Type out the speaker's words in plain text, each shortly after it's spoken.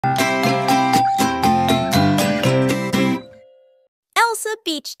Elsa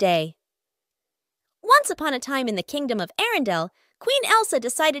Beach Day. Once upon a time in the kingdom of Arendelle, Queen Elsa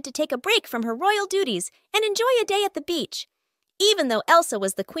decided to take a break from her royal duties and enjoy a day at the beach. Even though Elsa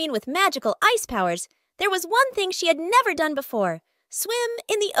was the queen with magical ice powers, there was one thing she had never done before: swim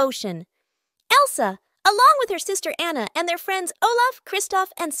in the ocean. Elsa, along with her sister Anna and their friends Olaf,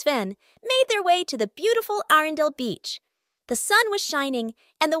 Kristoff, and Sven, made their way to the beautiful Arendelle beach. The sun was shining,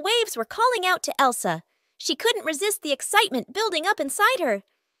 and the waves were calling out to Elsa. She couldn't resist the excitement building up inside her.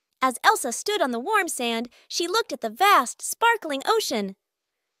 As Elsa stood on the warm sand, she looked at the vast, sparkling ocean.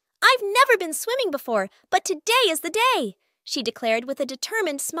 "I've never been swimming before, but today is the day," she declared with a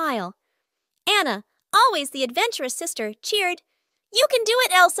determined smile. Anna, always the adventurous sister, cheered, "You can do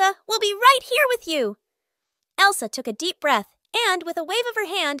it, Elsa! We'll be right here with you!" Elsa took a deep breath and, with a wave of her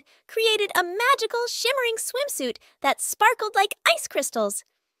hand, created a magical, shimmering swimsuit that sparkled like ice crystals.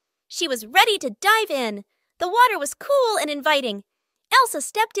 She was ready to dive in. The water was cool and inviting. Elsa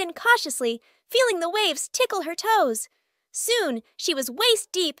stepped in cautiously, feeling the waves tickle her toes. Soon, she was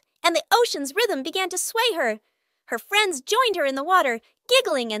waist deep, and the ocean's rhythm began to sway her. Her friends joined her in the water,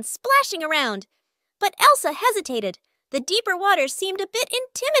 giggling and splashing around. But Elsa hesitated. The deeper waters seemed a bit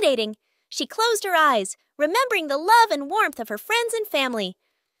intimidating. She closed her eyes, remembering the love and warmth of her friends and family.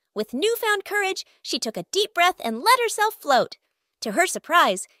 With newfound courage, she took a deep breath and let herself float. To her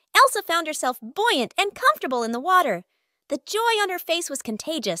surprise, Elsa found herself buoyant and comfortable in the water. The joy on her face was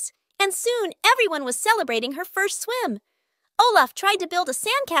contagious, and soon everyone was celebrating her first swim. Olaf tried to build a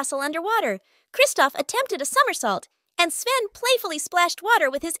sandcastle underwater, Kristoff attempted a somersault, and Sven playfully splashed water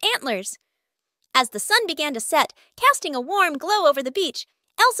with his antlers. As the sun began to set, casting a warm glow over the beach,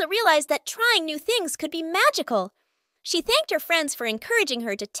 Elsa realized that trying new things could be magical. She thanked her friends for encouraging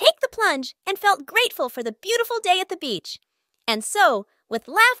her to take the plunge and felt grateful for the beautiful day at the beach. And so, with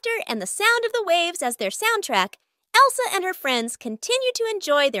laughter and the sound of the waves as their soundtrack, Elsa and her friends continued to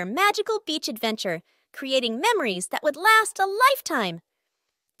enjoy their magical beach adventure, creating memories that would last a lifetime.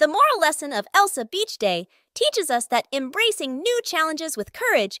 The moral lesson of Elsa Beach Day teaches us that embracing new challenges with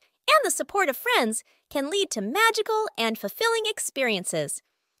courage and the support of friends can lead to magical and fulfilling experiences.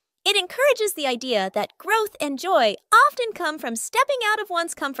 It encourages the idea that growth and joy often come from stepping out of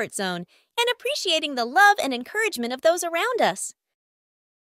one's comfort zone and appreciating the love and encouragement of those around us.